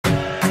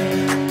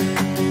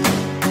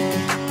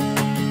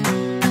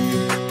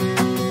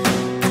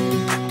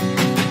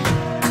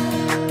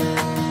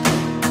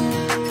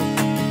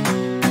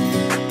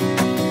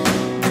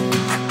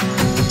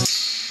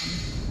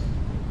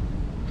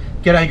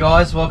G'day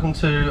guys, welcome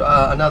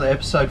to another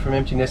episode from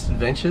Empty Nest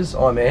Adventures.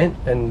 I'm Ant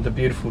and the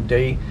beautiful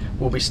Dee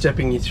will be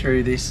stepping you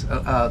through this,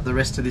 the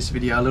rest of this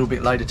video a little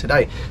bit later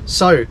today.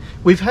 So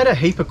we've had a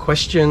heap of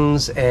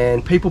questions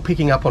and people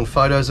picking up on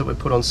photos that we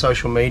put on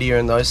social media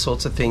and those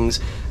sorts of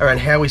things around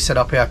how we set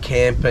up our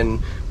camp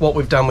and what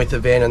we've done with the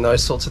van and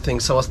those sorts of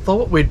things. So I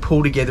thought we'd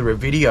pull together a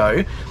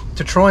video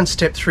to try and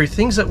step through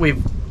things that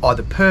we've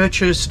either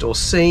purchased or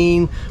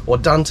seen or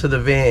done to the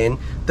van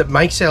that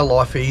makes our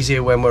life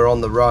easier when we're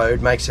on the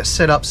road, makes our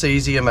setups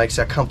easier, makes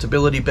our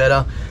comfortability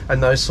better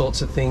and those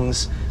sorts of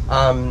things.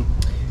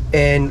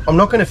 And I'm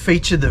not going to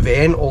feature the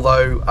van,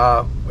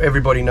 although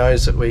everybody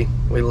knows that we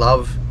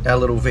love our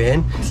little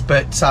van,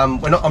 but I'm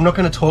not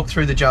going to talk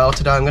through the Jawa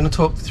today. I'm going to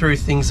talk through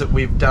things that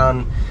we've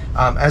done,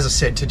 as I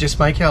said, to just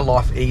make our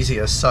life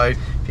easier. So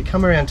if you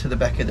come around to the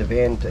back of the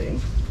van, Dee.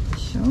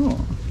 Sure.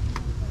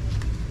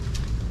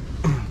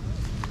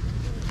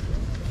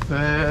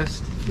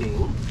 First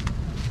thing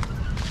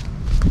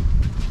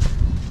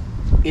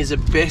is a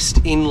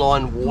best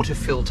inline water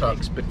filter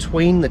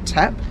between the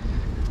tap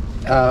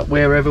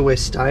wherever we're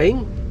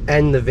staying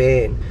and the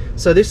van.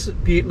 So this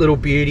little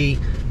beauty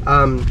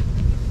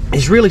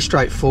is really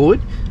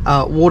straightforward.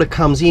 Water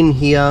comes in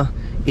here,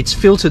 it's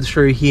filtered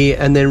through here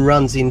and then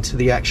runs into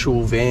the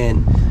actual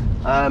van.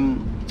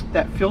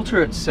 That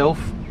filter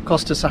itself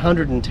cost us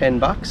 110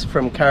 bucks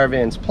from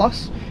Caravans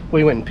Plus.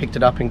 We went and picked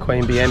it up in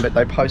Queen BM, but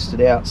they posted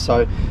out.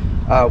 So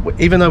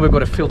even though we've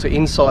got a filter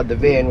inside the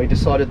van, we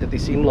decided that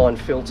this inline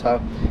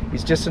filter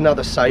is just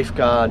another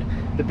safeguard.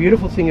 The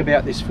beautiful thing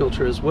about this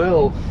filter as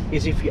well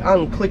is if you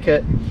unclick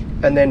it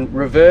and then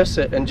reverse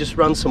it and just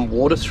run some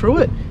water through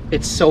it,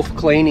 it's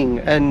self-cleaning.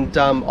 And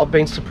I've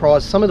been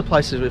surprised, some of the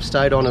places we've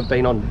stayed on have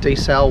been on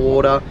desal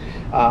water,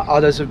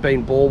 others have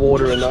been bore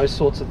water and those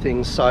sorts of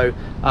things. So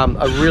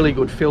a really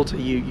good filter.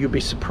 You'll be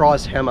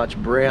surprised how much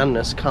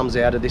brownness comes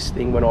out of this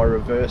thing when I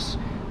reverse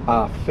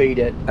feed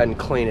it and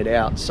clean it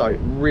out. So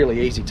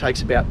really easy,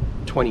 takes about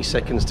 20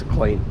 seconds to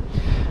clean.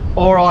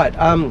 All right,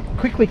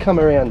 quickly come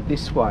around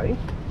this way.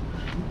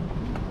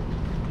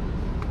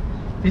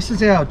 This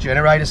is our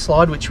generator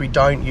slide, which we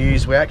don't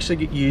use. We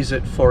actually use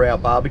it for our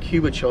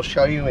barbecue, which I'll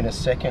show you in a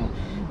second.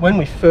 When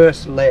we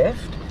first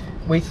left,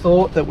 we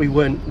thought that we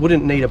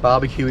wouldn't need a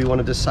barbecue. We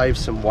wanted to save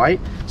some weight.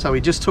 So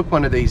we just took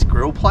one of these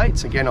grill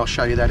plates. Again, I'll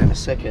show you that in a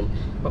second.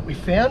 But we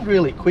found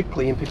really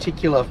quickly, in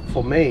particular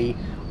for me,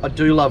 I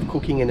do love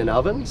cooking in an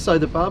oven. So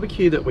the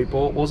barbecue that we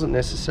bought wasn't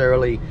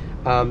necessarily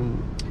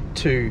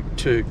to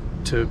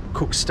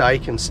cook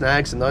steak and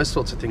snags and those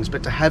sorts of things,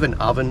 but to have an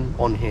oven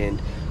on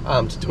hand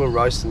to do a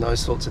roast and those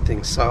sorts of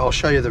things. So I'll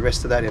show you the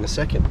rest of that in a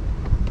second.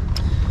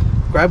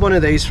 Grab one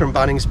of these from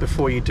Bunnings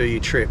before you do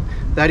your trip.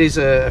 That is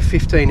a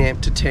 15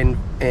 amp to 10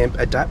 amp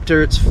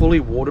adapter. It's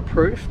fully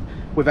waterproof.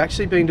 We've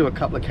actually been to a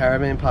couple of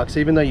caravan parks,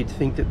 even though you'd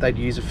think that they'd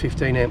use a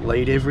 15 amp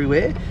lead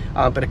everywhere,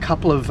 but a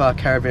couple of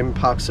caravan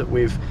parks that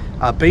we've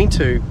been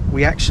to,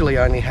 we actually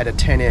only had a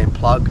 10 amp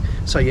plug.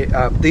 So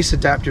yeah, this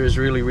adapter is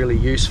really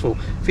useful.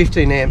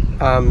 15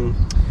 amp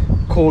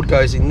cord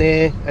goes in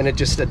there and it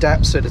just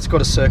adapts it. It's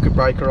got a circuit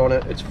breaker on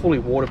it. It's fully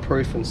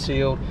waterproof and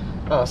sealed.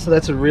 So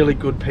that's a really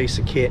good piece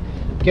of kit.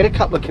 Get a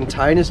couple of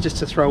containers just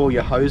to throw all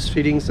your hose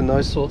fittings and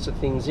those sorts of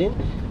things in,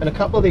 and a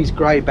couple of these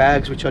grey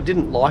bags, which I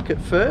didn't like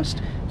at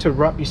first, to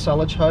wrap your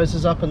silage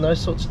hoses up and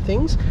those sorts of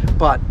things,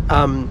 but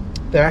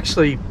they're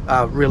actually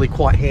really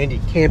quite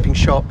handy. Camping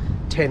shop,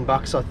 10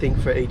 bucks I think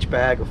for each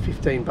bag, or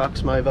 15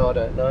 bucks maybe, I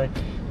don't know,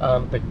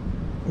 but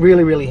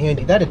really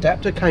handy. That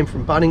adapter came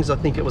from Bunnings.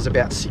 I think it was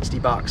about 60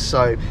 bucks.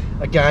 So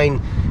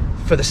again,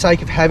 for the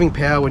sake of having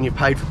power when you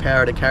paid for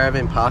power at a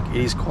caravan park, it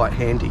is quite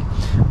handy.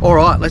 All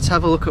right, let's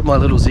have a look at my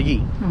little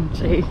Ziggy. Oh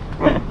gee.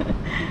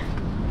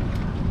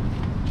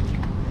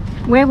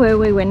 Where were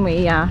we when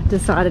we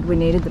decided we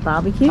needed the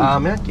barbecue?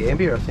 Mount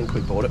Gambier, I think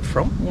we bought it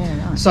from. Yeah,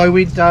 nice. So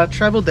we'd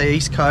travelled the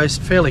east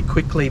coast fairly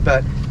quickly,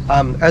 but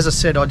as I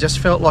said, I just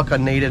felt like I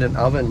needed an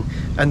oven.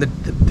 And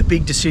the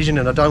big decision,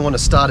 and I don't want to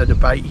start a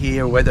debate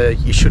here whether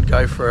you should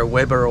go for a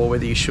Weber or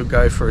whether you should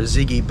go for a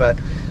Ziggy, but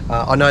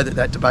I know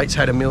that debate's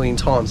had a million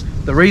times.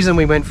 The reason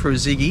we went for a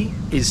Ziggy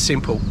is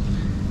simple.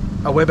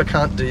 A Weber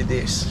can't do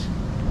this.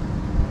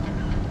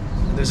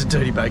 There's a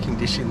dirty baking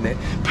dish in there.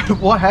 But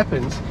what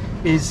happens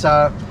is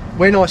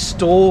when I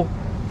store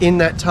in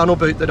that tunnel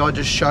boot that I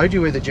just showed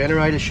you where the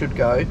generator should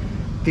go,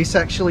 this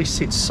actually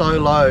sits so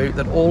low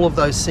that all of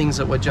those things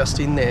that were just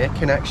in there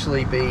can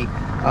actually be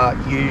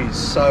used.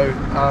 So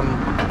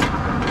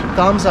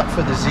thumbs up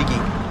for the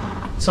Ziggy.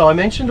 So I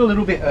mentioned a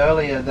little bit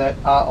earlier that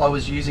I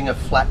was using a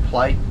flat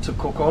plate to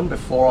cook on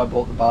before I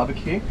bought the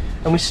barbecue,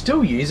 and we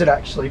still use it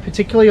actually,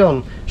 particularly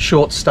on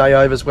short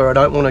stayovers where I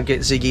don't want to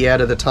get Ziggy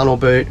out of the tunnel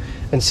boot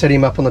and set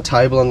him up on the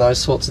table and those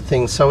sorts of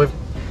things. So we've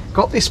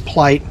got this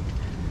plate.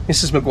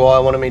 Mrs.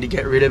 Maguire wanted me to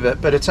get rid of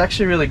it, but it's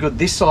actually really good.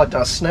 This side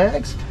does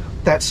snags,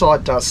 that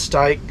side does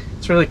steak.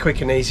 It's really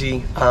quick and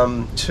easy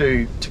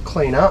to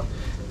clean up.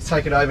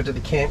 Take it over to the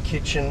camp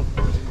kitchen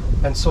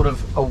and sort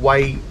of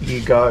away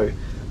you go.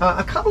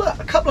 A couple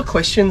of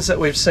questions that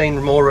we've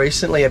seen more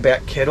recently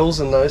about kettles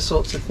and those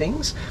sorts of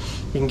things.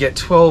 You can get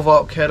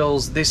 12-volt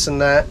kettles, this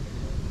and that.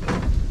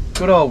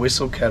 Good old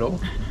whistle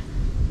kettle.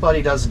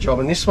 Bloody does the job,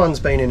 and this one's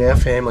been in our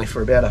family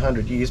for about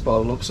 100 years by the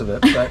looks of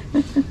it, but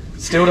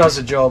still does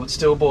the job. It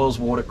still boils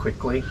water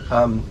quickly.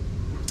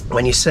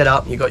 When you set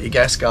up, you got your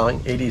gas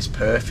going, it is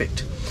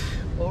perfect.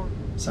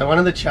 So one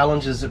of the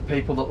challenges that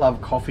people that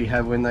love coffee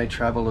have when they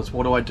travel is,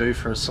 what do I do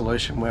for a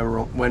solution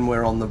when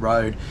we're on the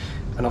road?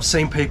 And I've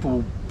seen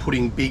people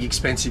putting big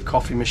expensive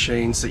coffee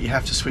machines that you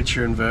have to switch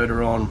your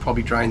inverter on,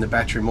 probably drain the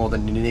battery more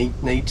than you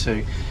need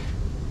to.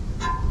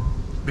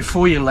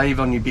 Before you leave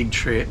on your big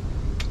trip,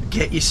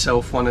 get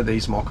yourself one of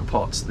these mocha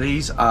pots.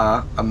 These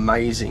are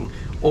amazing.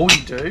 All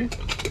you do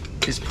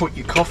is put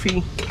your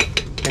coffee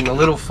in the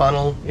little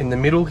funnel in the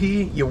middle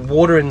here, your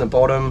water in the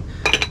bottom,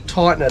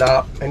 tighten it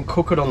up and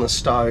cook it on the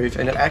stove,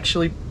 and it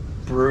actually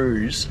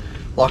brews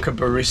like a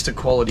barista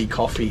quality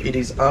coffee. It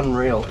is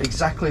unreal,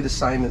 exactly the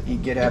same that you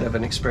get out of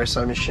an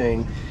espresso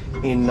machine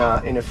in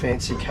a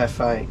fancy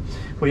cafe.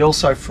 We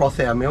also froth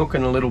our milk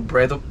in a little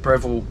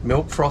Breville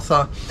milk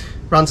frother.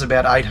 Runs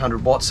about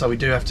 800 watts, so we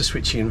do have to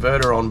switch the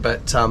inverter on,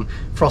 but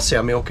froths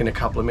our milk in a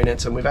couple of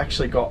minutes, and we've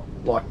actually got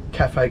like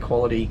cafe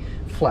quality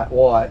flat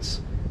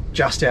whites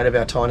just out of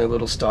our tiny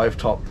little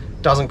stovetop.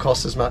 Doesn't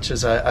cost as much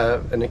as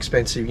an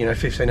expensive, you know,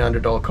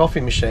 $1,500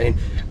 coffee machine,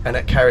 and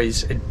it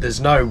carries, there's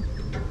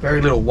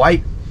very little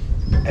weight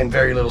and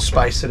very little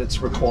space that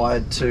it's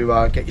required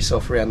to get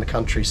yourself around the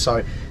country.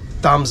 So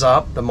thumbs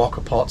up, the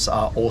mocha pots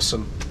are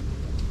awesome.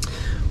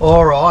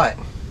 All right,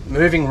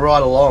 moving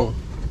right along.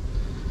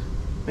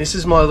 This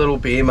is my little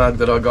beer mug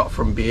that I got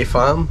from Beer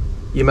Farm.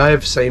 You may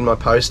have seen my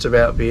post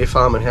about Beer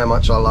Farm and how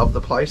much I love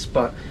the place,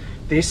 but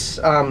this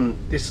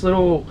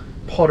little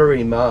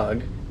pottery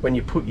mug, when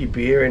you put your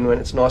beer in when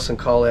it's nice and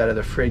cold out of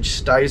the fridge,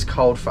 stays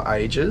cold for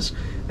ages,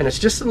 and it's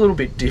just a little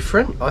bit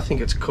different. I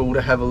think it's cool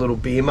to have a little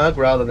beer mug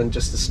rather than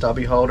just a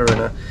stubby holder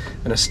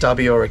and a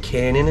stubby or a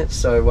can in it.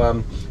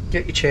 So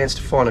get your chance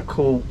to find a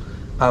cool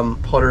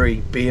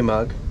pottery beer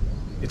mug.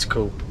 It's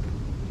cool.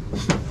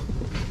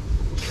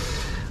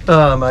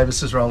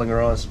 Mavis is rolling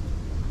her eyes.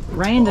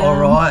 Random. All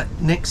right,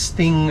 next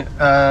thing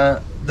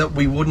that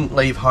we wouldn't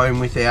leave home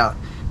without.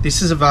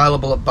 This is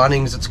available at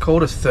Bunnings. It's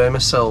called a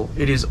thermocell.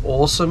 It is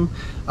awesome.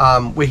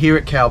 We're here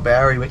at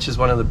Kalbarri, which is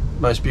one of the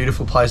most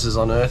beautiful places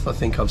on earth I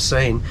think I've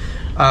seen.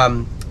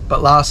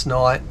 But last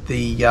night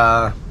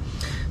the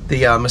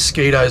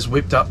mosquitoes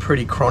whipped up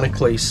pretty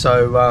chronically,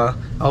 so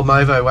old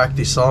Movo whacked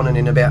this on, and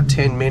in about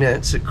 10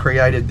 minutes it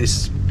created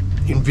this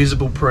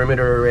invisible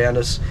perimeter around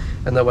us,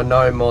 and there were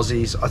no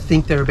mozzies. I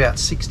think they're about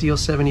 60 or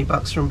 70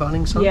 bucks from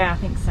Bunnings, huh? Yeah, I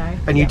think so.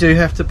 And you do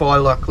have to buy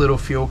like little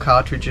fuel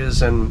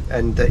cartridges and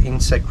the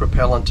insect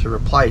repellent to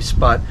replace,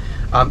 but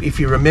if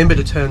you remember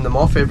to turn them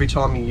off every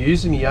time you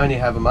use them, you only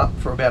have them up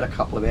for about a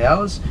couple of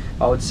hours,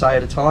 I would say,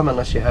 at a time,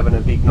 unless you're having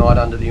a big night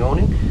under the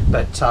awning.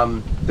 But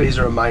these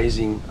are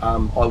amazing.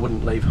 I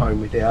wouldn't leave home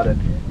without it.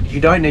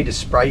 You don't need to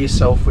spray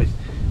yourself with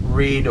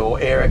Rid or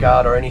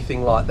Aerogard or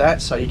anything like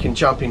that, so you can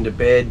jump into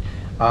bed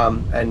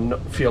and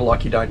feel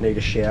like you don't need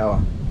a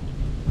shower.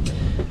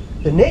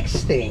 The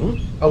next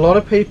thing, a lot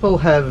of people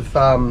have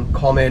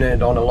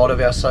commented on a lot of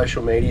our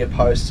social media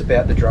posts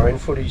about the drone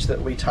footage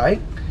that we take.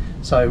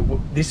 So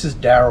this is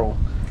Daryl.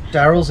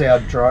 Daryl's our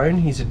drone.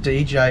 He's a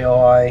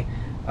DJI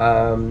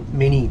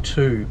Mini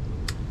 2.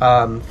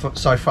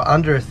 So for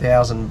under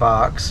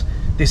 $1,000,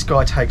 this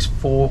guy takes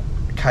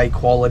 4K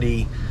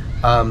quality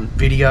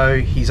video.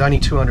 He's only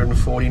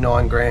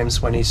 249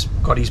 grams when he's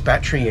got his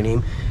battery in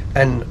him.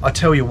 And I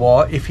tell you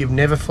what, if you've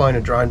never flown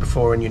a drone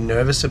before and you're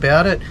nervous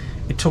about it,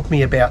 it took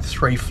me about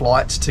 3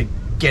 flights to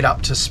get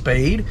up to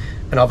speed,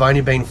 and I've only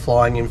been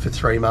flying him for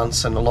 3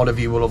 months, and a lot of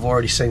you will have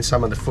already seen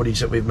some of the footage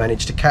that we've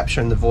managed to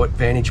capture in the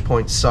vantage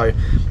points. So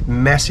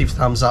massive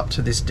thumbs up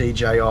to this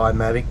DJI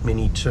Mavic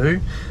Mini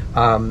 2.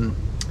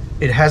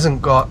 It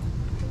hasn't got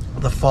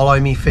the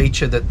follow me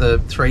feature that the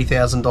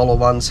 $3,000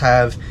 ones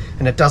have,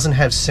 and it doesn't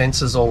have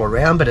sensors all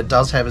around, but it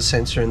does have a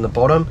sensor in the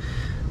bottom.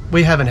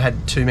 We haven't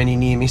had too many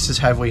near misses,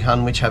 have we,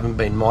 hun? Which haven't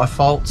been my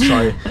fault.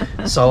 So,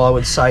 so I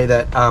would say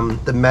that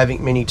the Mavic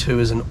Mini 2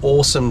 is an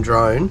awesome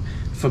drone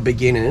for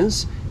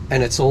beginners,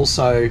 and it's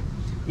also,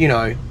 you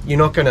know, you're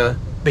not going to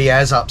be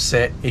as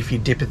upset if you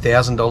dip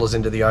 $1,000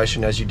 into the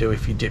ocean as you do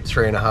if you dip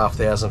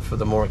 $3,500 for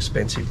the more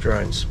expensive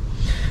drones.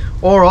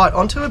 All right,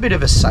 onto a bit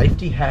of a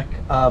safety hack,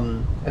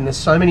 and there's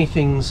so many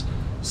things.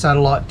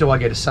 Satellite. Do I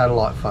get a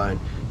satellite phone?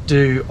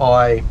 Do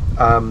I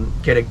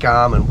get a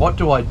Garmin? What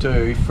do I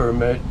do for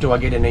do I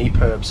get an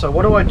EPIRB? So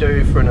what do I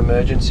do for an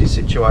emergency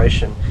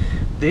situation?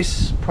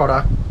 This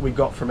product we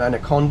got from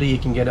Anaconda, you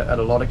can get it at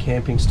a lot of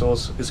camping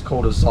stores, is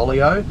called a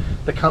Zoleo.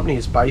 The company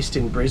is based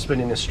in Brisbane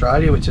in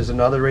Australia, which is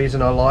another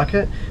reason I like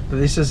it. But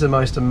this is the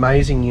most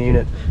amazing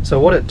unit. So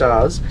what it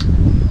does,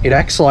 it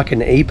acts like an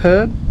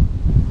EPIRB.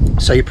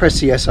 So you press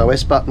the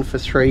SOS button for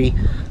 3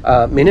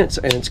 minutes,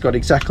 and it's got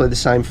exactly the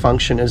same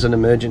function as an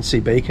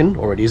emergency beacon,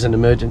 or it is an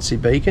emergency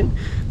beacon,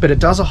 but it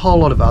does a whole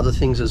lot of other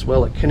things as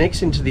well. It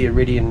connects into the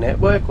Iridium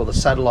network, or the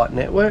satellite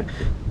network.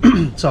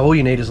 So all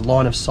you need is a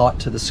line of sight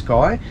to the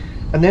sky,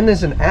 And then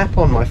there's an app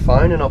on my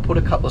phone, and I'll put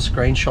a couple of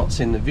screenshots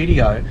in the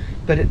video,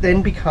 that it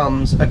then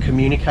becomes a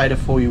communicator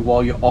for you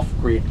while you're off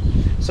grid.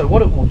 So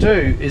what it will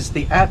do is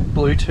the app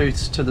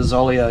Bluetooths to the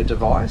Zoleo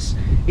device.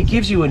 It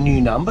gives you a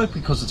new number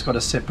because it's got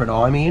a separate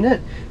IMEI in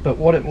it, but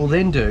what it will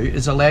then do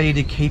is allow you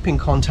to keep in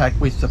contact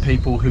with the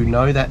people who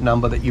know that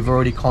number that you've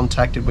already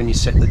contacted when you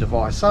set the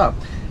device up,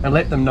 and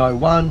let them know,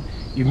 one,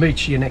 you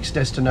reach your next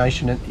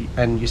destination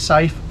and you're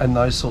safe, and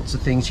those sorts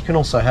of things. You can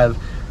also have,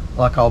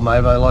 like old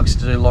Mavo likes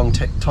to do, long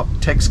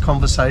text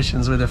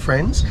conversations with her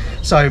friends.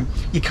 So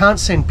you can't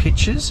send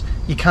pictures,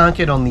 you can't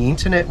get on the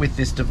internet with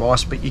this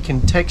device, but you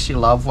can text your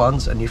loved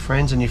ones and your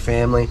friends and your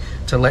family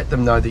to let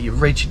them know that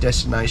you've reached your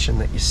destination,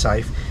 that you're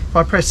safe. If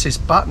I press this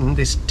button,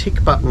 this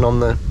tick button on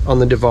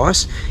the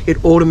device,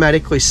 it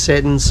automatically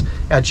sends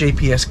our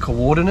GPS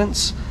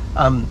coordinates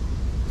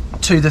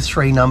to the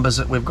 3 numbers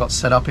that we've got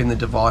set up in the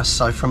device.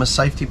 So from a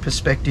safety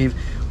perspective,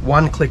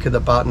 one click of the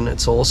button,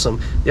 it's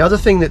awesome. The other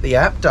thing that the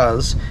app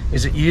does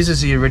is it uses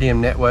the Iridium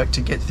network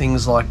to get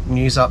things like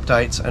news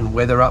updates and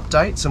weather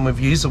updates, and we've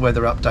used the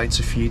weather updates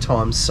a few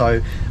times.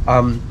 So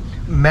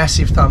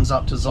massive thumbs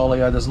up to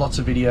Zoleo. There's lots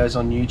of videos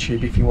on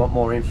YouTube if you want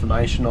more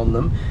information on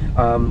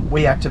them.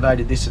 We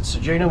activated this at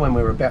Ceduna when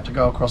we were about to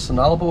go across the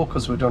Nullarbor,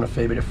 because we're doing a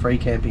fair bit of free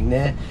camping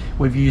there.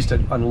 We've used it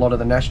on a lot of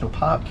the national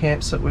park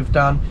camps that we've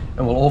done,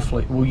 and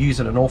we'll use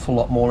it an awful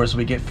lot more as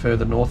we get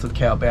further north of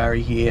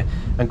Kalbarri here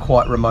and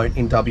quite remote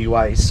in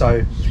WA.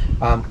 So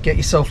get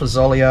yourself a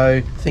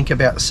Zoleo, think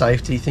about the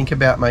safety, think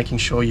about making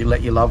sure you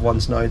let your loved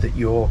ones know that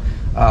you're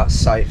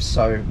safe.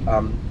 So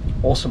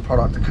awesome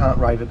product, I can't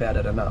rave about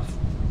it enough.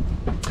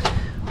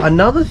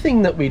 Another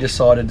thing that we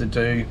decided to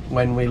do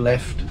when we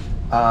left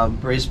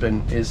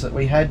Brisbane is that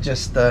we had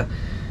just the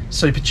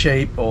super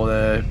cheap, or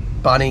the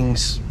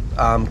Bunnings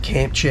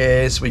camp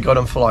chairs. We got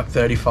them for like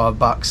 35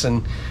 bucks,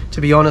 and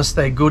to be honest,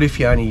 they're good if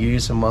you only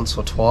use them once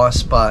or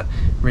twice, but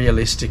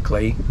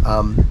realistically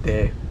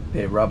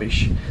they're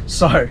rubbish.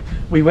 So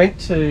we went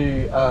to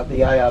the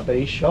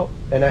ARB shop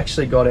and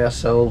actually got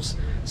ourselves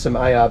some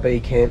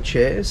ARB camp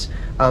chairs.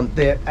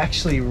 They're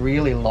actually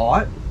really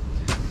light.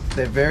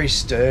 They're very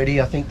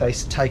sturdy. I think they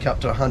take up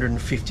to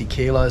 150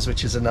 kilos,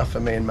 which is enough for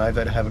me and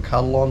Mavo to have a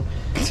cuddle on.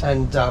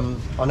 And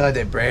I know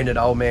they're branded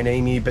Old Man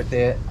Emu, but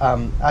they're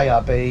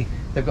ARB.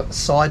 They've got the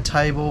side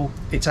table.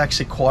 It's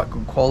actually quite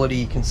good quality.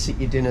 You can sit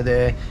your dinner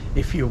there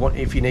if you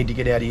need to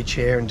get out of your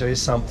chair and do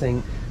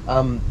something.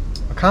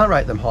 I can't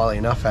rate them highly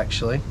enough,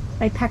 actually.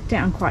 They pack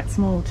down quite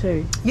small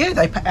too.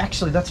 Yeah,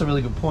 actually, that's a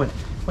really good point.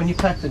 When you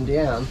pack them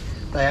down,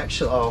 they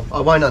actually, I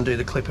won't undo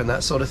the clip and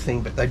that sort of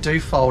thing, but they do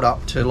fold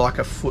up to like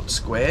a foot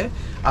square.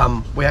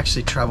 We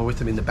actually travel with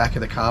them in the back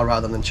of the car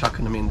rather than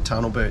chucking them in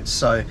tunnel boots.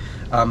 So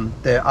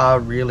they are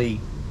really,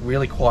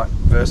 really quite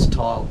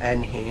versatile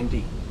and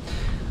handy.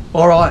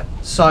 All right,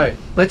 so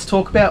let's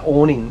talk about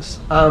awnings.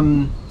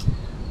 I've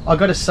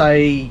got to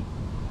say,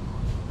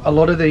 a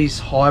lot of these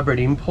hybrid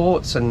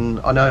imports, and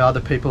I know other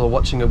people are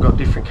watching, have got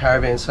different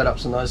caravan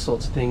setups and those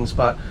sorts of things,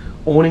 but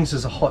awnings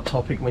is a hot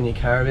topic when you're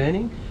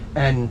caravanning.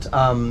 And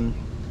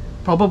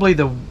probably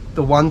the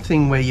one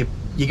thing where you're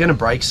going to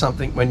break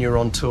something when you're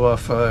on tour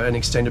for an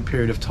extended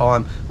period of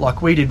time,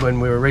 like we did when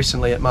we were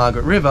recently at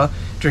Margaret River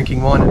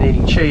drinking wine and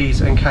eating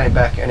cheese, and came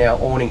back and our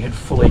awning had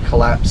fully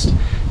collapsed.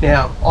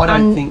 Now I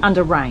don't think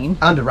under rain,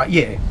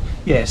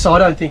 yeah, so I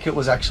don't think it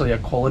was actually a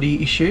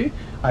quality issue.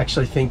 I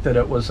actually think that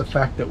it was the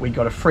fact that we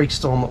got a freak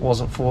storm that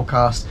wasn't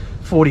forecast,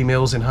 40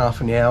 mils in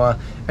half an hour,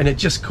 and it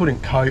just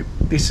couldn't cope.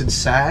 This had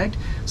sagged,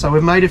 so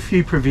we've made a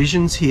few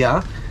provisions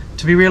here.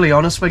 To be really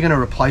honest, we're going to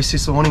replace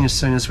this awning as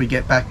soon as we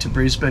get back to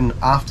Brisbane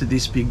after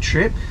this big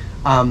trip,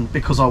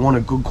 because I want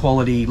a good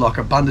quality, like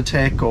a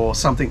Bundatech or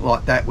something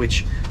like that,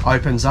 which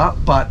opens up.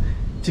 But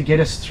to get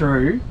us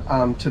through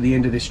to the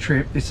end of this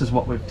trip, this is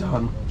what we've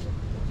done.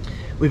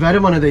 We've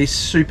added one of these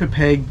Super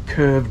Peg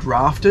curved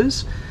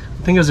rafters.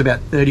 I think it was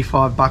about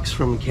 35 bucks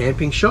from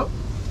Camping Shop.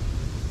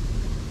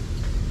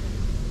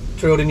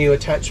 Drilled a new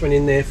attachment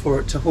in there for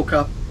it to hook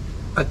up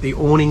at the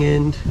awning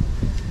end.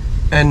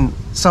 And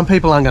some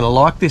people aren't going to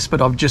like this,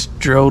 but I've just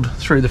drilled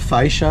through the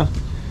fascia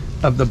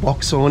of the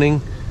box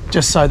awning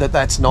just so that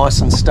that's nice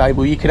and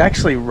stable. You could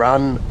actually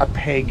run a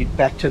peg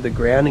back to the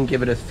ground and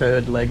give it a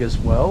third leg as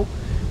well,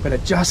 but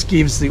it just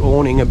gives the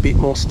awning a bit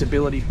more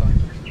stability.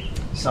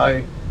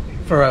 So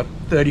for a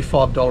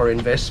 $35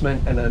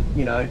 investment and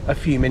a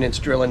few minutes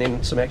drilling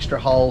in some extra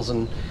holes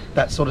and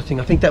that sort of thing,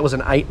 I think that was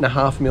an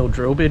 8.5 mil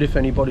drill bit, if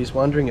anybody's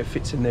wondering. It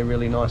fits in there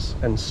really nice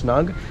and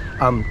snug.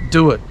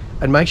 Do it.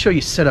 And make sure you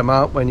set them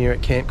up when you're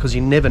at camp, because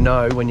you never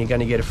know when you're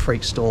going to get a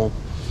freak storm.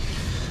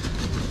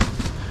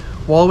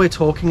 While we're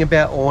talking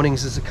about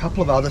awnings, there's a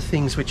couple of other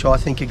things which I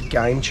think are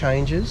game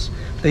changers.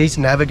 These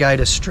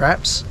navigator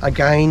straps,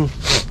 again,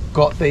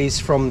 got these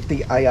from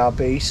the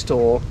ARB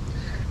store.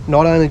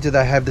 Not only do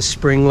they have the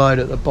spring load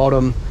at the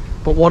bottom,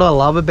 but what I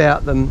love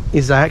about them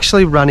is they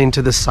actually run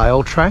into the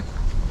sail track.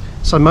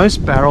 So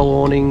most barrel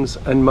awnings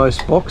and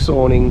most box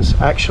awnings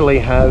actually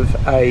have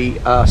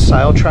a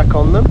sail track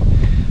on them.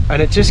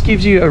 And it just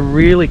gives you a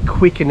really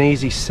quick and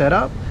easy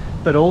setup,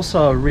 but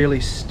also a really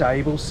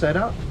stable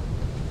setup.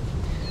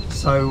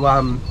 So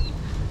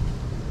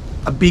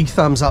a big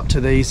thumbs up to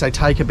these. They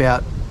take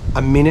about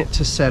a minute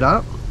to set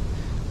up,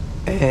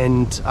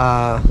 and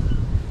I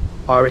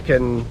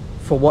reckon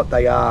for what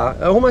they are,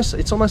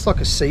 it's almost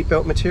like a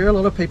seatbelt material. A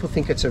lot of people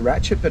think it's a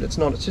ratchet, but it's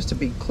not. It's just a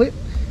big clip,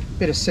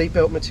 bit of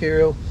seatbelt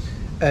material,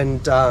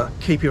 and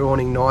keep your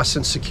awning nice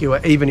and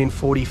secure, even in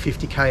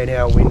 40-50k an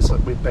hour winds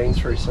that we've been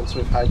through since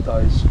we've had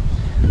those.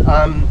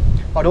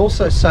 I'd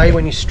also say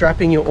when you're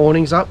strapping your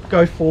awnings up,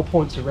 go 4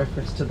 points of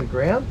reference to the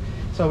ground.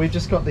 So we've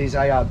just got these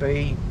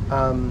ARB,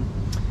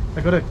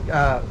 they've got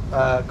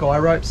a guy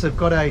ropes, they've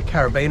got a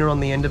carabiner on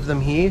the end of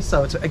them here.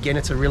 So it's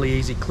a really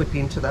easy clip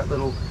into that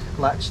little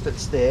latch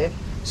that's there.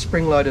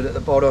 Spring loaded at the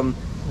bottom,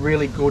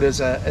 really good as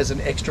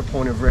an extra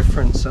point of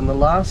reference. And the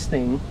last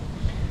thing,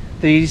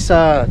 these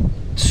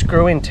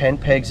screw-in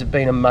tent pegs have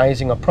been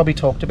amazing. I've probably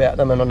talked about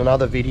them in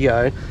another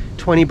video.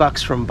 20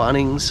 bucks from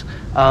Bunnings.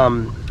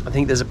 I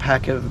think there's a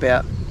pack of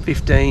about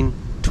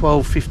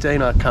 12,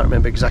 15, I can't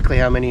remember exactly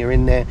how many are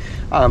in there.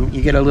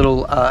 You get a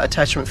little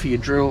attachment for your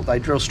drill. They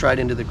drill straight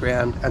into the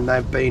ground, and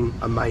they've been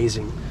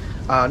amazing.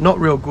 Not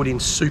real good in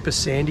super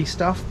sandy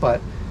stuff,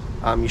 but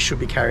you should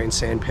be carrying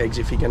sand pegs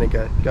if you're going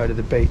to go to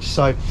the beach.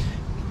 So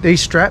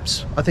these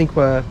straps, I think,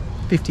 were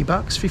 50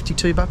 bucks,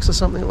 52 bucks or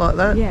something like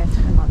that. Yeah,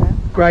 something like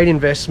that. Great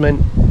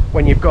investment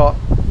when you've got,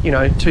 you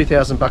know,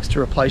 2,000 bucks to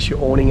replace your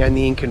awning and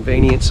the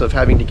inconvenience of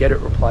having to get it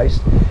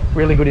replaced.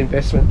 Really good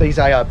investment. These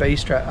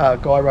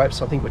ARB guy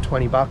ropes, I think, were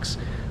 20 bucks.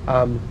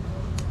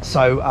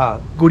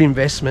 So good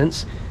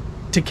investments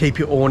to keep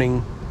your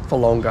awning for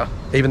longer,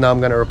 even though I'm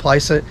going to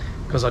replace it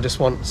because I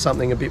just want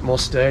something a bit more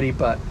sturdy,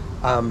 but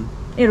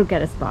it'll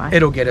get us by.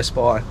 It'll get us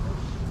by.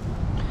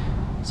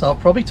 So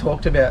I've probably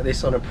talked about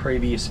this on a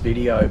previous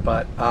video,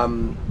 but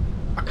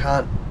I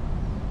can't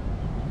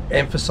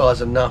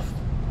emphasize enough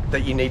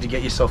that you need to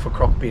get yourself a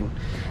crock bin.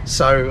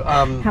 So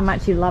how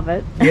much you love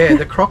it. Yeah,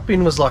 the crock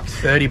bin was like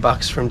 30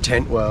 bucks from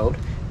Tent World,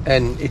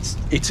 and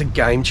it's a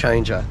game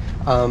changer.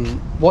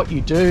 What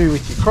you do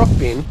with your crock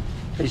bin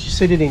is you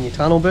sit it in your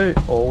tunnel boot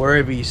or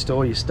wherever you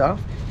store your stuff,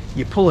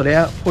 you pull it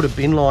out, put a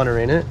bin liner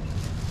in it.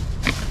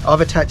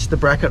 I've attached the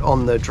bracket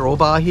on the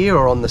drawbar here,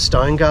 or on the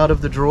stone guard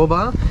of the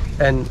drawbar,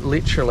 and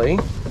literally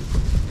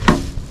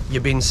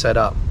your bin's set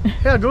up.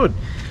 How good.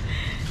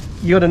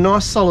 You got a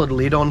nice solid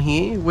lid on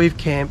here. We've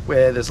camped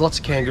where there's lots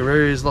of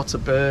kangaroos, lots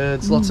of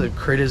birds, lots of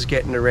critters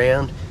getting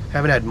around.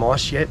 Haven't had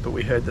mice yet, but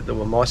we heard that there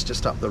were mice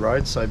just up the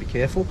road, so be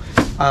careful.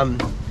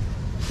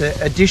 The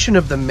addition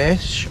of the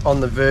mesh on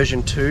the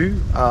version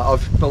 2, I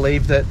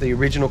believe that the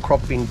original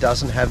crock bin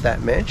doesn't have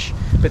that mesh,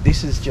 but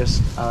this is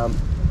just,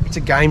 it's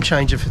a game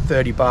changer for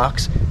 30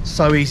 bucks.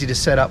 So easy to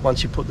set up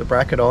once you put the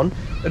bracket on.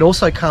 It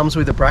also comes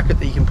with a bracket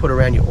that you can put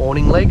around your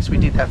awning legs. We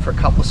did that for a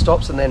couple of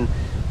stops, and then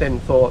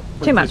thought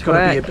there's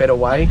got to be a better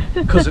way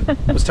because it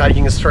was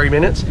taking us 3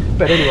 minutes.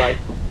 But anyway,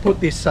 put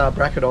this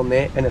bracket on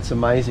there, and it's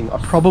amazing. I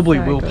probably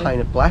will paint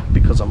it black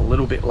because I'm a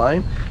little bit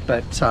lame,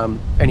 but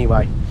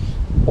anyway,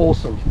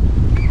 awesome.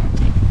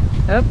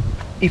 Yep.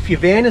 If your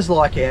van is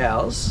like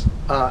ours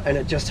and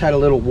it just had a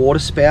little water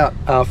spout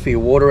for your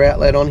water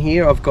outlet on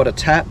here, I've got a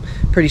tap.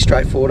 Pretty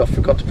straightforward. I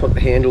forgot to put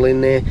the handle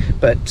in there,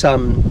 but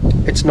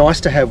it's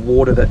nice to have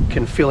water that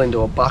can fill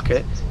into a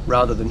bucket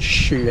rather than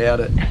shoot out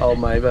at old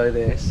Mavo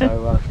there.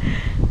 So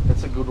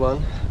that's a good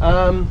one.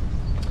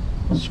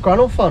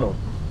 Scrunnel funnel.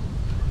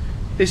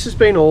 This has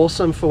been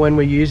awesome for when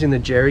we're using the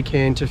jerry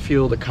can to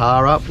fuel the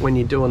car up when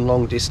you're doing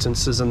long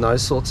distances and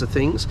those sorts of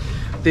things.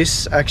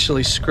 This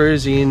actually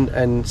screws in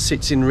and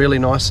sits in really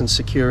nice and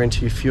secure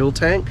into your fuel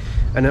tank,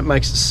 and it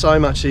makes it so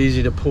much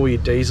easier to pour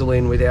your diesel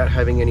in without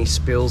having any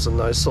spills and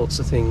those sorts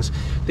of things.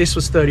 This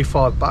was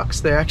 35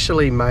 bucks. They're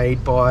actually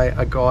made by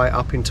a guy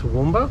up in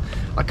Toowoomba.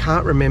 I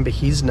can't remember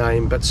his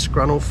name, but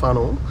Scrunnel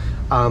Funnel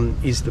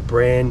is the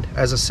brand.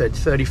 As I said,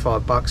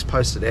 35 bucks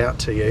posted out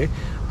to you.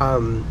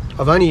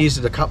 I've only used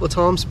it a couple of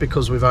times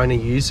because we've only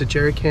used a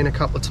jerry can a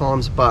couple of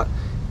times, but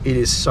it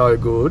is so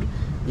good.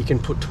 You can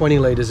put 20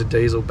 litres of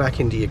diesel back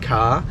into your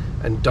car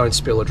and don't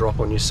spill a drop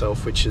on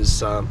yourself, which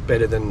is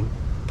better than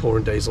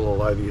pouring diesel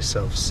all over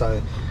yourself.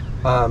 So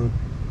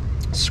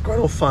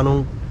Scrunnel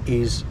Funnel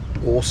is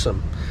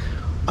awesome.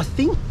 I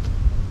think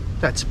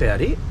that's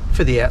about it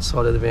for the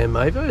outside of the van,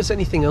 Mavo. Is there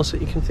anything else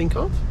that you can think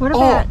of? What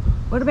about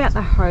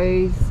the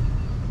hose?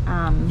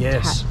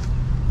 Yes,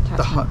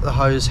 the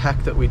hose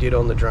hack that we did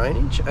on the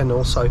drainage. And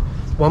also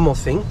one more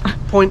thing,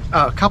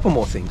 a couple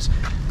more things.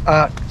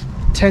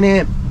 10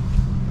 amp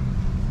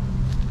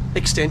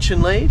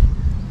extension lead.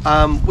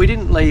 We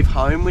didn't leave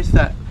home with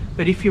that,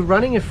 but if you're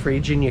running a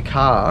fridge in your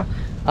car,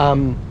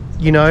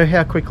 you know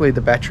how quickly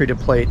the battery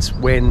depletes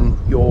when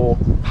you're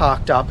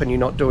parked up and you're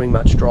not doing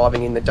much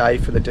driving in the day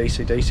for the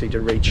DC-DC to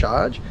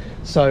recharge.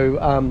 So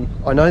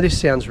I know this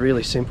sounds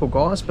really simple,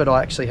 guys, but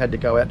I actually had to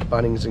go out to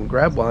Bunnings and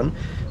grab one.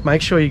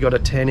 Make sure you got a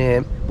 10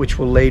 amp which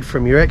will lead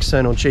from your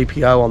external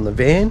GPO on the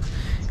van,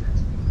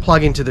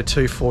 plug into the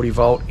 240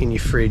 volt in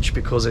your fridge,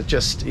 because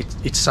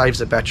it saves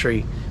the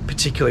battery,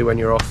 particularly when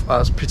you're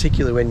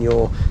particularly when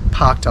you're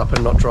parked up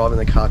and not driving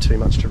the car too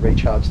much, to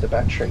recharge the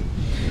battery.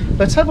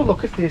 Let's have a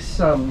look at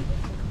this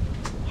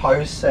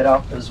hose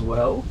setup as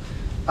well.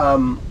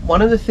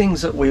 One of the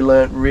things that we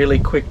learnt really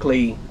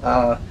quickly,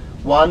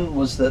 one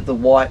was that the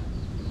white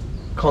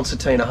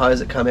concertina hose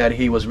that come out of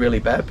here was really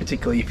bad,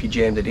 particularly if you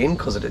jammed it in,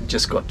 because it had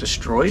just got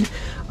destroyed.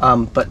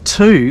 But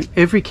two,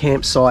 every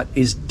campsite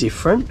is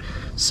different.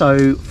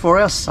 So for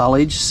our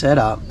sullage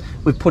setup,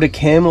 we've put a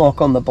cam lock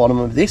on the bottom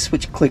of this,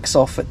 which clicks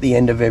off at the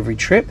end of every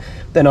trip.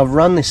 Then I've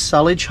run this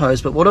sullage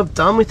hose, but what I've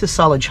done with the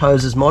sullage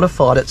hose is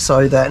modified it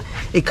so that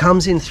it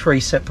comes in 3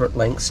 separate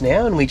lengths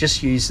now, and we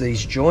just use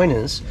these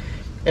joiners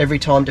every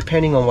time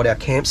depending on what our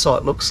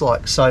campsite looks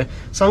like. So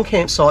some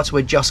campsites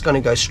we're just going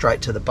to go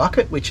straight to the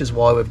bucket, which is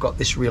why we've got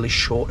this really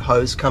short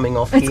hose coming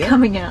off here. It's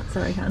coming out,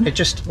 sorry, hon. It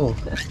just, oh,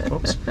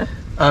 oops.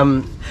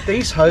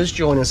 These hose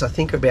joiners I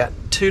think are about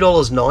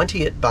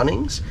 $2.90 at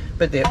Bunnings,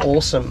 but they're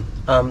awesome.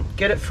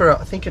 Get it for,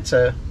 I think it's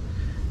a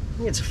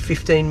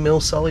 15 mil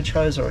sullage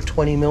hose or a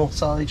 20 mil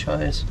sullage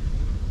hose.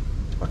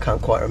 I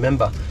can't quite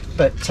remember.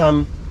 But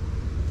you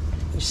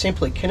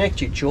simply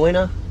connect your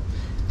joiner,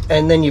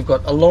 and then you've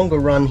got a longer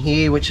run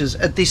here, which is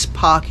at this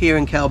park here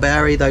in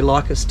Kalbarri, they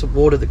like us to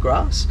water the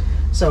grass.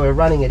 So we're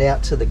running it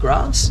out to the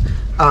grass.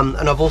 And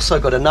I've also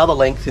got another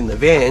length in the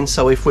van,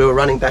 so if we were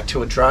running back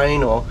to a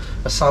drain or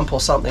a sump or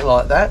something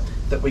like that,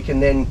 that we can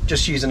then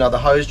just use another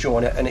hose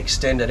joiner and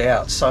extend it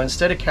out. So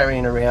instead of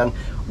carrying around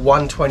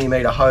one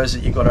 20-metre hose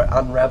that you've got to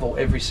unravel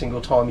every single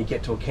time you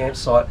get to a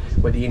campsite,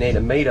 whether you need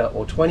a metre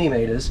or 20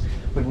 metres,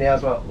 we've now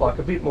got like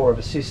a bit more of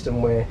a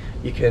system where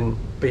you can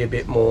be a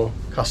bit more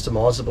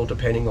customisable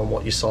depending on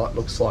what your site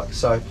looks like.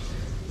 So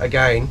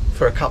again,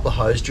 for a couple of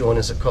hose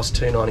joiners that cost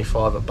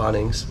 $2.95 at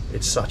Bunnings,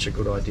 it's such a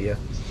good idea.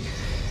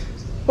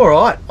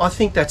 Alright, I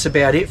think that's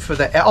about it for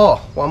the... Oh,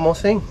 one more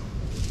thing.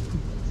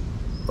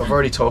 I've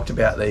already talked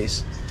about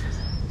these,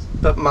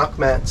 but muck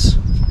mats.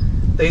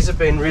 These have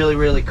been really,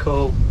 really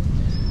cool.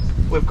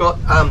 We've got,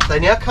 they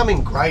now come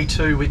in grey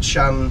too, which,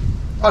 I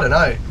don't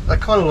know, they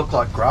kind of look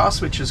like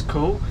grass, which is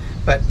cool.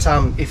 But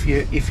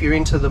if you're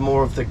into the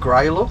more of the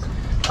grey look,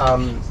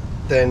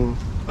 then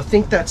I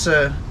think that's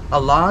a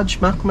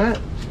large muck mat.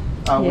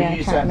 We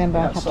use that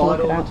outside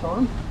all the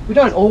time. We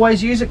don't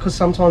always use it because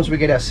sometimes we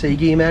get our sea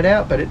gear mat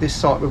out, but at this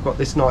site we've got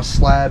this nice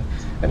slab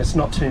and it's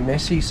not too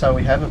messy, so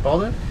we haven't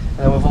bothered. And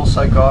then we've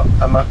also got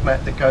a muck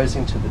mat that goes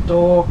into the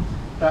door.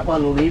 That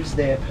one lives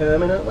there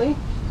permanently.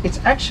 It's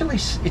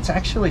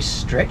actually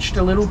stretched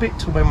a little bit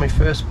to when we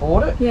first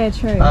bought it. Yeah,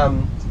 true.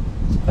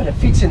 But it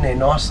fits in there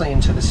nicely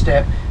into the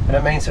step, and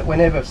it means that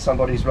whenever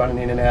somebody's running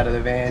in and out of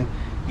the van,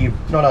 you're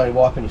not only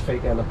wiping your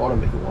feet down the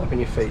bottom, but you're wiping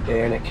your feet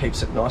there, and it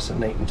keeps it nice and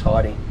neat and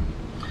tidy.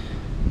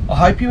 I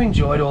hope you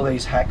enjoyed all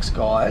these hacks,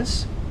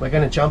 guys. We're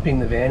going to jump in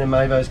the van and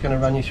Mavo's going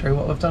to run you through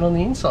what we've done on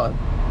the inside.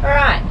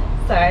 Alright,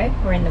 so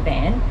we're in the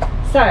van.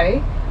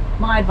 So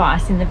my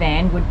advice in the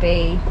van would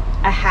be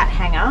a hat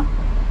hanger.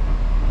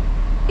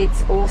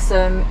 It's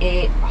awesome.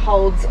 It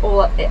holds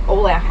all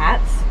our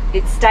hats.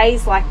 It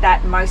stays like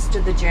that most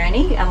of the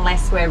journey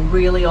unless we're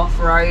really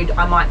off-road.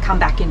 I might come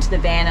back into the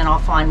van and I'll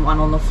find one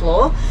on the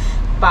floor,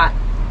 but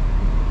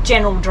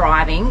general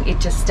driving, it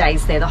just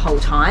stays there the whole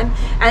time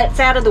and it's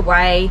out of the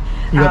way.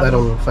 You got that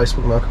on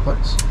Facebook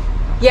Marketplace?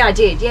 Yeah, I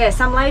did. Yeah,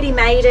 some lady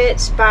made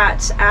it,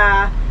 but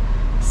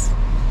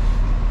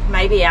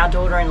maybe our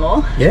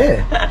daughter-in-law.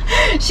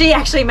 Yeah. She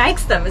actually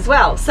makes them as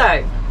well.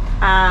 So,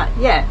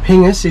 yeah.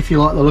 Ping us if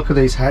you like the look of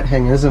these hat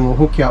hangers, and we'll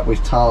hook you up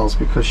with Tales,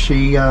 because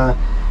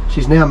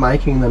she's now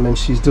making them and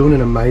she's doing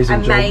an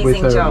amazing job with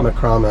her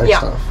macrame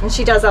stuff. And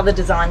she does other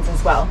designs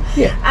as well.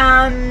 Yeah.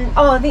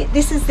 Oh,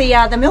 this is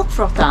the milk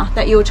frother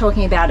that you were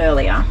talking about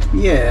earlier.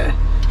 Yeah.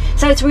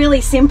 So it's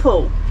really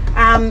simple.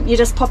 You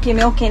just pop your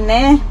milk in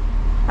there,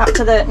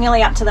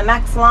 nearly up to the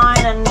max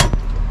line, and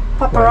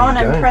pop her on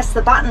and press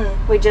the button.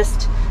 We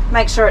just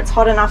make sure it's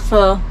hot enough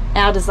for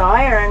our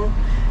desire, and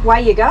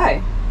away you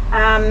go.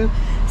 Other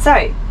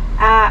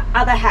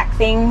hack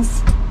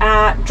things,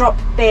 drop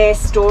bear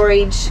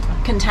storage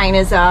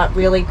containers are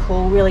really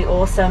cool, really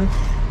awesome.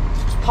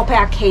 Pop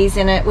our keys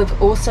in it.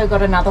 We've also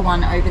got another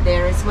one over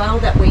there as well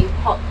that we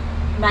pop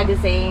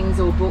magazines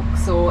or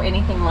books or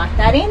anything like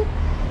that in.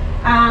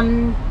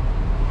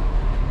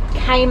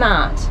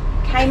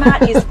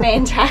 Kmart is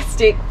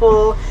fantastic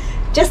for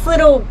just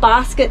little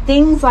basket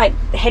things like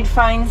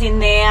headphones in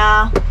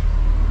there.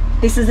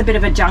 This is a bit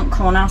of a junk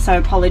corner, so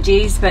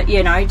apologies, but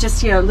you know,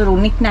 just your little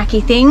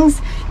knick-knacky things.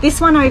 This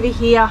one over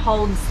here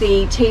holds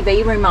the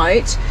TV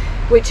remote,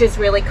 which is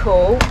really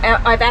cool.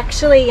 I've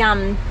actually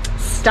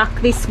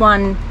stuck this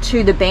one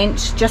to the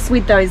bench just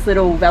with those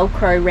little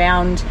Velcro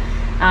round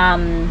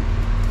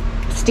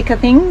sticker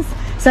things.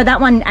 So that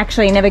one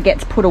actually never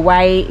gets put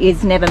away,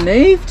 is never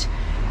moved.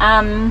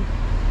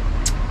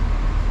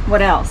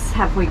 What else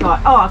have we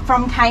got? Oh,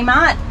 from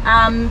Kmart,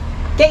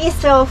 get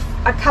yourself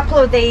a couple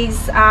of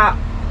these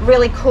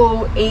really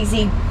cool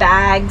easy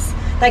bags.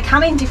 They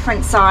come in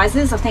different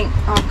sizes. I think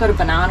I've got a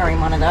banana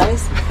in one of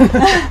those.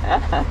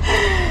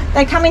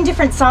 They come in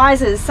different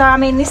sizes. So I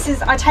mean,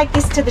 I take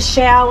this to the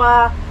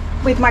shower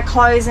with my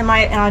clothes and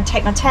I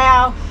take my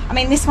towel. I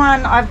mean, this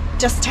one I've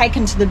just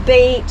taken to the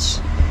beach.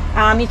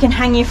 You can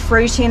hang your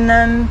fruit in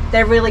them.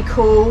 They're really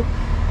cool.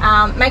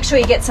 Make sure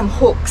you get some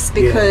hooks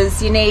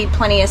because you need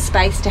plenty of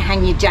space to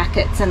hang your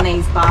jackets and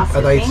these basket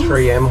Are they things.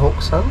 3M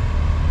hooks, huh?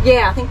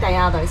 Yeah, I think they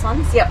are those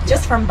ones. Yep,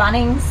 just from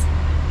Bunnings.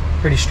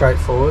 Pretty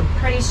straightforward.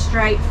 Pretty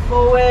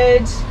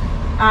straightforward.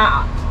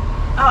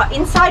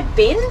 Inside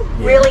bin,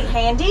 really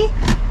handy.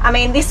 I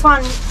mean, this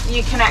one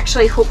you can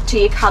actually hook to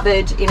your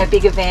cupboard in a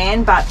bigger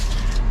van, but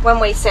when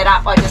we set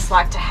up, I just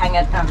like to hang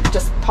it,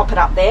 just pop it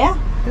up there.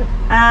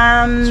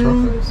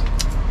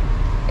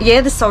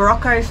 Yeah, the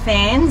Sirocco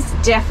fans,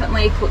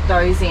 definitely put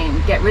those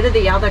in. Get rid of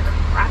the other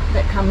crap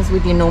that comes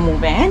with your normal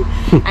van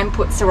and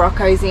put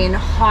Siroccos in.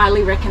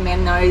 Highly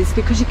recommend those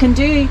because you can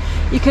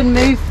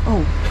move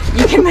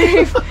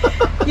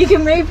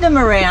them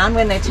around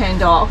when they're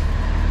turned off,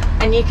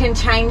 and you can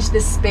change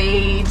the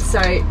speed. So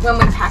when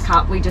we pack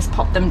up, we just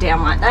pop them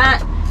down like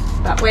that.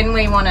 But when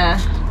we want to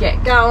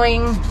get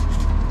going,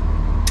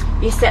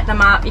 you set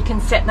them up. You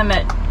can set them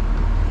at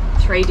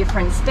 3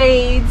 different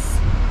speeds.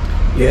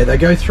 Yeah, they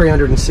go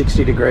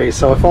 360 degrees.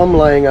 So if I'm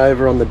laying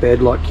over on the bed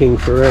like King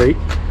Ferrari,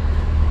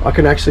 I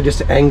can actually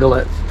just angle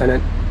it and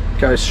it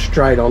goes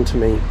straight onto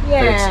me.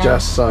 Yeah. It's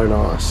just so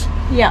nice.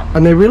 Yeah.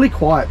 And they're really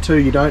quiet too.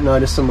 You don't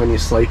notice them when you're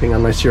sleeping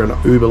unless you're an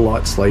uber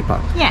light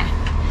sleeper. Yeah.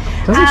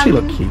 Doesn't she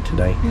look cute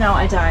today? No,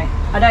 I don't.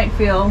 I don't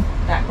feel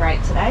that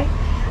great today.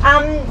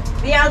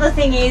 The other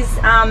thing is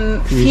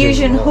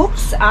fusion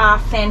hooks are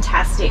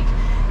fantastic.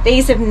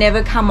 These have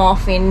never come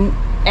off in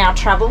our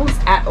travels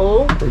at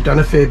all. We've done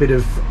a fair bit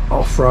of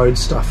off-road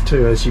stuff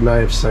too, as you may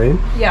have seen.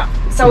 Yeah.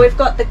 So we've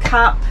got the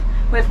cup,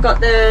 we've got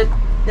the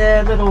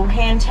little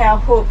hand towel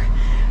hook.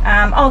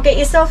 Get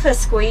yourself a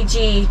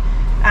squeegee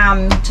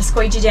to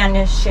squeegee down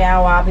your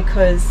shower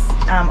because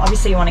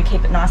obviously you want to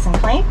keep it nice and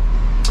clean.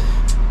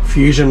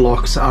 Fusion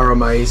locks are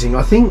amazing.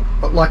 I think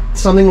like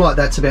something like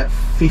that's about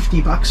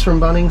 $50 from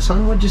Bunnings,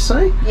 huh? What'd you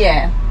say?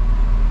 Yeah.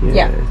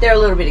 Yeah, they're a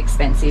little bit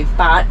expensive,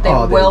 but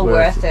they're well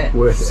worth it.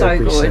 So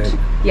every good. cent.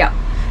 Yeah.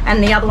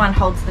 And the other one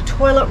holds the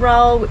toilet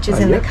roll, which is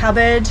in the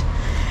cupboard.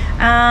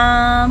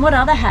 What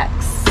other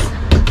hacks?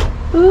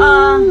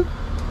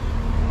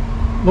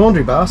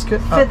 Laundry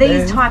basket. For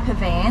these type of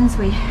vans,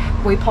 we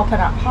pop it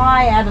up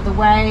high, out of the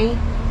way.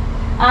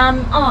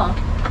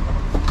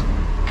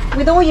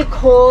 With all your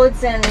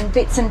cords and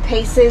bits and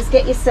pieces,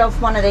 get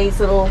yourself one of these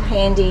little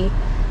handy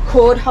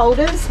cord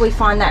holders. We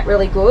find that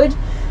really good.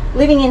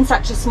 Living in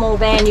such a small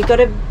van, you got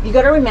to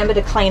remember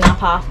to clean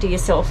up after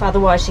yourself,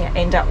 otherwise you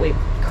end up with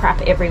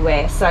crap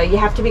everywhere. So you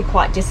have to be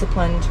quite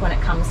disciplined when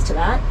it comes to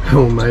that.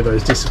 Oh,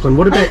 Mavo's discipline.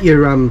 What about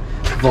your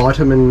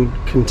vitamin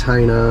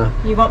container?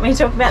 You want me to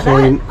talk about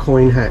that?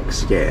 Coin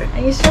hacks, yeah.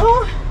 Are you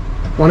sure?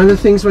 One of the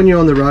things when you're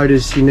on the road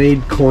is you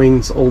need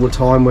coins all the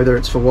time, whether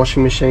it's for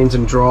washing machines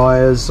and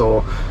dryers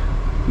or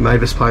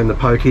Mavis playing the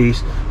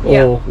pokies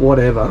or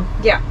whatever.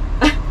 Yeah.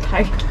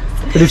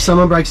 But if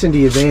someone breaks into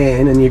your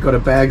van and you've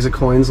got bags of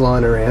coins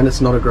lying around, it's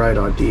not a great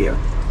idea.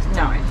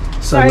 No.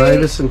 So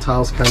Mavis and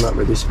Tales came up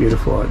with this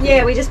beautiful idea.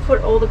 Yeah, we just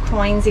put all the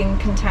coins in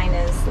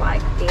containers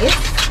like this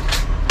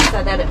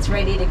so that it's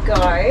ready to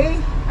go.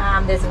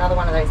 There's another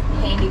one of those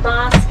handy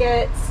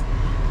baskets.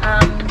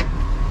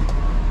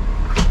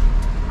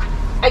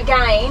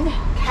 Again,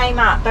 came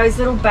up. Those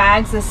little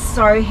bags are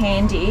so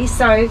handy.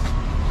 So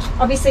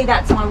obviously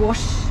that's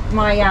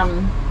my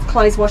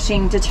clothes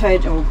washing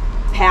detergent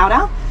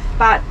powder.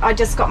 But I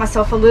just got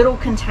myself a little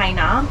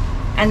container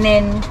and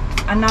then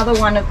another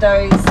one of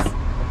those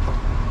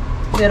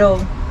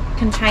little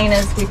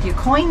containers with your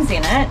coins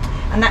in it,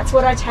 and that's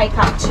what I take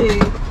up to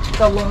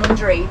the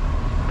laundry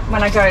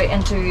when I go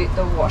and do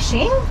the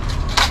washing.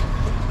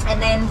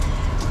 And then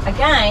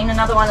again,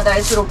 another one of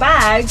those little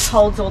bags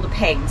holds all the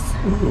pegs.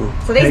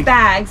 So these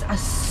bags are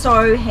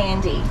so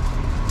handy.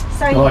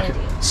 So handy. Like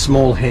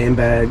small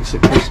handbags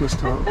at Christmas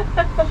time.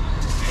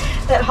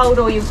 That hold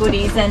all your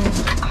goodies and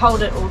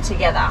hold it all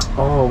together.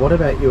 Oh, what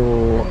about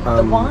your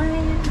the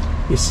wine?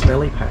 Your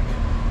smelly pack?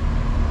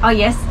 Oh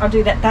yes, I'll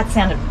do that. That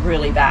sounded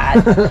really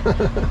bad.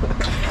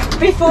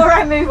 Before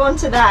I move on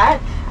to that,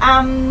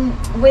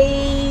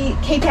 we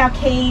keep our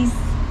keys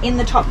in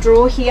the top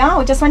drawer here.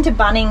 We just went to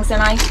Bunnings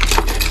and I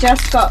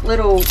just got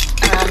little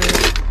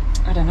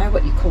I don't know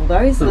what you call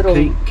those, little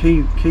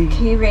key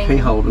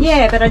holders.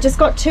 Yeah, but I just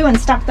got 2 and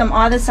stuck them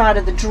either side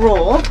of the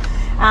drawer.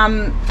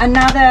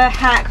 Another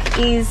hack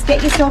is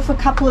get yourself a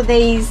couple of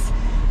these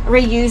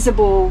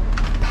reusable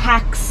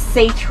packs,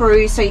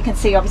 see-through, so you can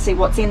see obviously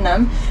what's in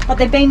them, but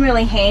they've been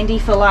really handy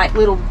for like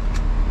little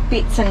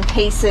bits and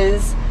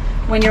pieces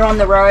when you're on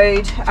the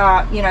road.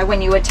 You know,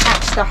 when you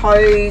attach the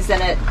hose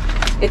and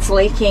it's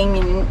leaking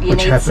and you Which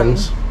need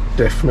happens. some...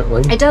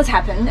 Definitely. It does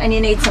happen, and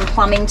you need some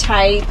plumbing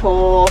tape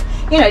or,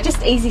 you know,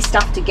 just easy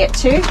stuff to get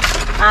to.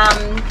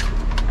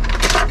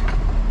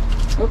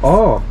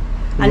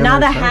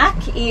 Another hack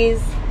is,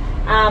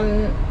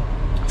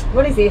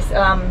 what is this?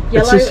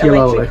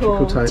 Yellow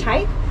electrical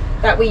tape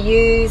that we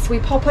use. We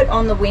pop it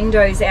on the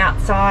windows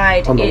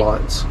outside. On the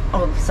lights.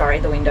 Oh, sorry,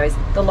 the windows.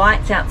 The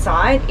lights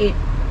outside. It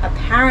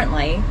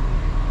apparently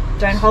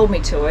don't hold me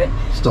to it.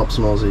 Stops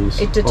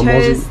mozzies. It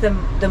deters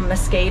the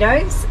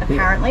mosquitoes,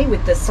 apparently,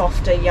 with the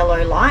softer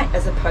yellow light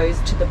as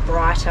opposed to the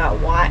brighter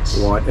white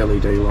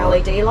LED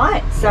light. LED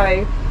light.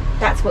 So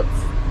that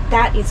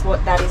is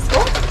what that is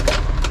for.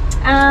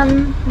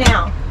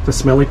 Now, the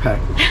smelly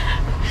pack.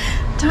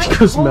 Don't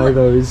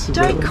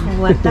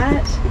call it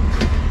that.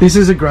 This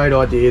is a great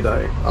idea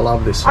though. I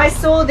love this one. I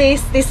saw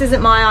this. This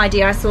isn't my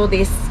idea. I saw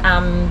this, I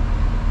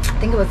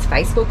think it was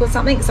Facebook or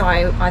something, so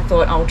I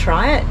thought I'll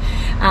try it.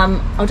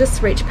 I'll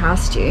just reach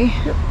past you.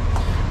 Yep.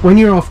 When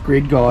you're off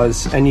grid,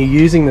 guys, and you're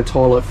using the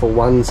toilet for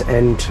 1s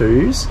and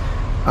 2s,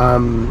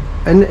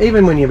 and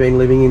even when you've been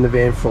living in the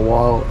van for a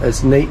while,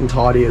 as neat and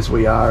tidy as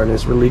we are and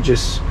as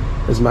religious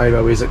as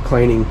Mabo is at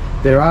cleaning,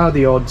 there are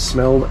the odd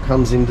smell that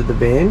comes into the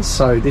van,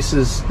 so this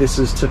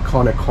is to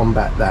kind of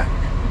combat that.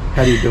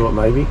 How do you do it,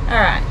 maybe?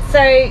 Alright,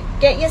 so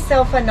get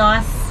yourself a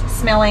nice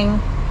smelling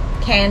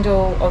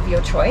candle of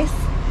your choice,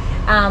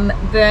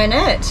 burn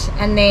it,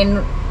 and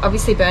then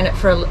obviously burn it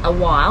for a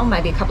while,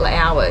 maybe a couple of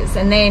hours,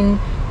 and then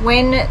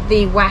when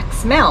the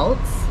wax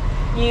melts,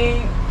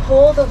 you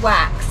pour the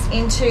wax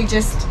into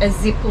just a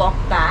Ziploc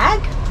bag,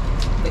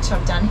 which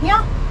I've done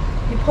here.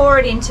 You pour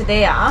it into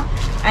there,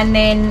 and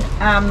then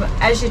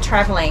as you're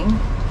traveling,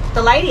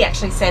 the lady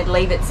actually said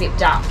leave it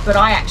zipped up, but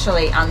I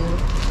actually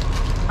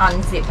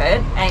unzip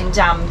it and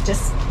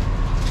just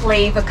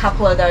leave a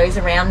couple of those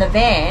around the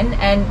van,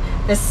 and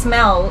the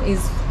smell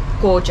is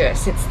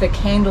gorgeous. It's the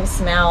candle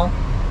smell.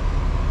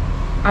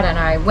 I don't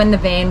know, when the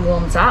van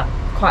warms up,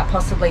 quite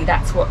possibly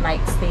that's what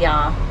makes the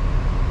I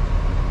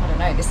don't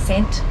know, the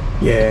scent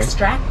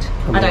extract.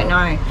 I don't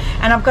know.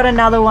 And I've got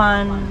another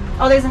one.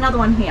 Oh, there's another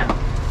one here.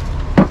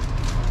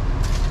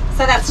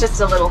 So that's just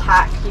a little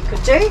hack you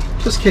could do.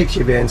 Just keeps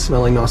your van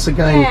smelling nice.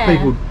 Again,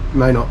 people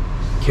may not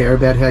care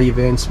about how your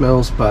van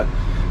smells, but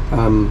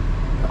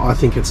I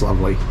think it's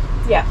lovely.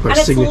 Yeah, and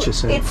signature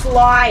scent. It's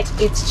light,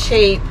 it's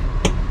cheap.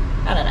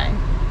 I don't know.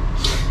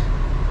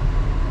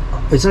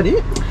 Is that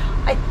it?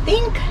 I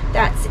think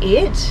that's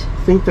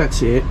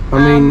it. I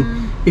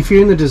mean, if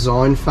you're in the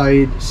design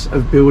phase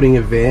of building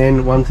a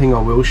van, one thing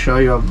I will show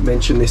you, I've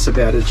mentioned this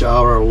about a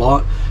Jawa a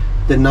lot,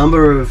 the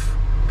number of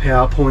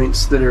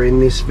PowerPoints that are in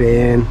this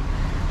van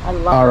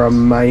are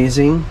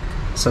amazing.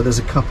 So there's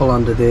a couple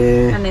under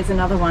there, and there's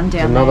another one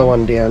down there. Another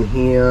one down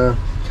here.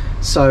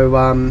 So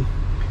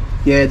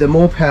yeah, the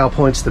more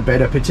PowerPoints the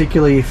better,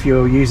 particularly if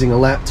you're using a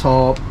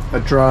laptop, a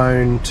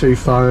drone, 2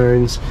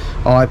 phones,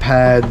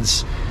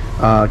 iPads,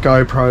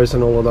 GoPros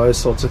and all of those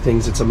sorts of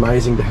things. It's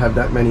amazing to have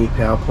that many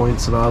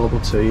PowerPoints available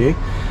to you.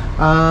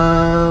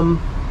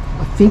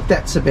 I think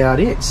that's about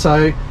it.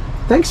 So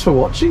thanks for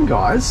watching,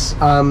 guys.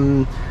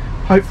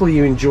 Hopefully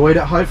you enjoyed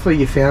it. Hopefully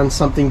you found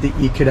something that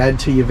you could add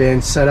to your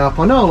van setup.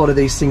 I know a lot of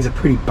these things are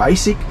pretty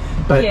basic,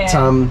 but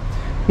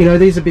you know,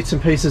 these are bits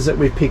and pieces that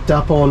we've picked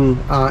up on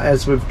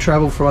as we've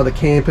traveled from other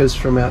campers,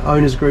 from our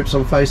owners groups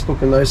on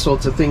Facebook and those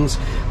sorts of things.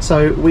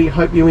 So we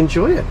hope you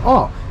enjoy it.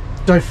 Oh,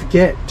 don't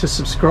forget to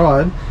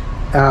subscribe.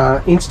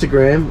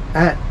 Instagram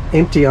at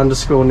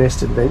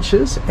empty_nest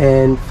adventures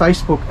and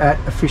Facebook at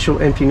official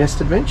empty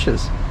nest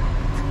adventures.